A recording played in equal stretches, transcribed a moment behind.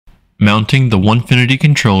Mounting the Onefinity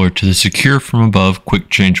controller to the Secure from Above Quick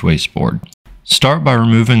Change Waste board. Start by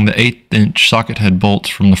removing the 1/8" socket head bolts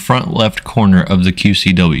from the front left corner of the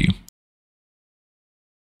QCW.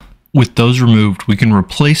 With those removed, we can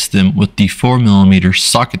replace them with the 4mm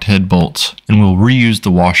socket head bolts, and we'll reuse the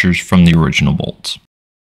washers from the original bolts.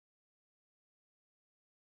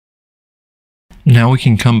 Now we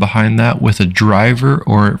can come behind that with a driver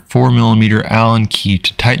or 4mm Allen key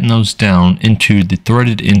to tighten those down into the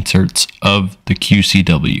threaded inserts of the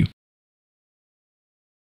QCW.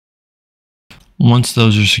 Once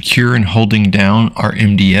those are secure and holding down our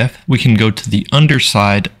MDF, we can go to the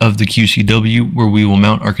underside of the QCW where we will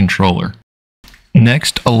mount our controller.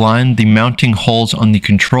 Next, align the mounting holes on the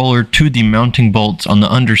controller to the mounting bolts on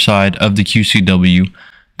the underside of the QCW.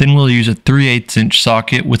 Then we'll use a 3/8"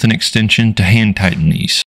 socket with an extension to hand tighten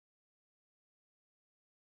these.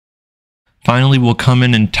 Finally, we'll come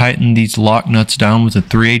in and tighten these lock nuts down with a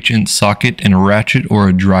 3/8" socket and a ratchet or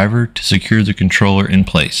a driver to secure the controller in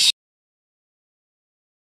place.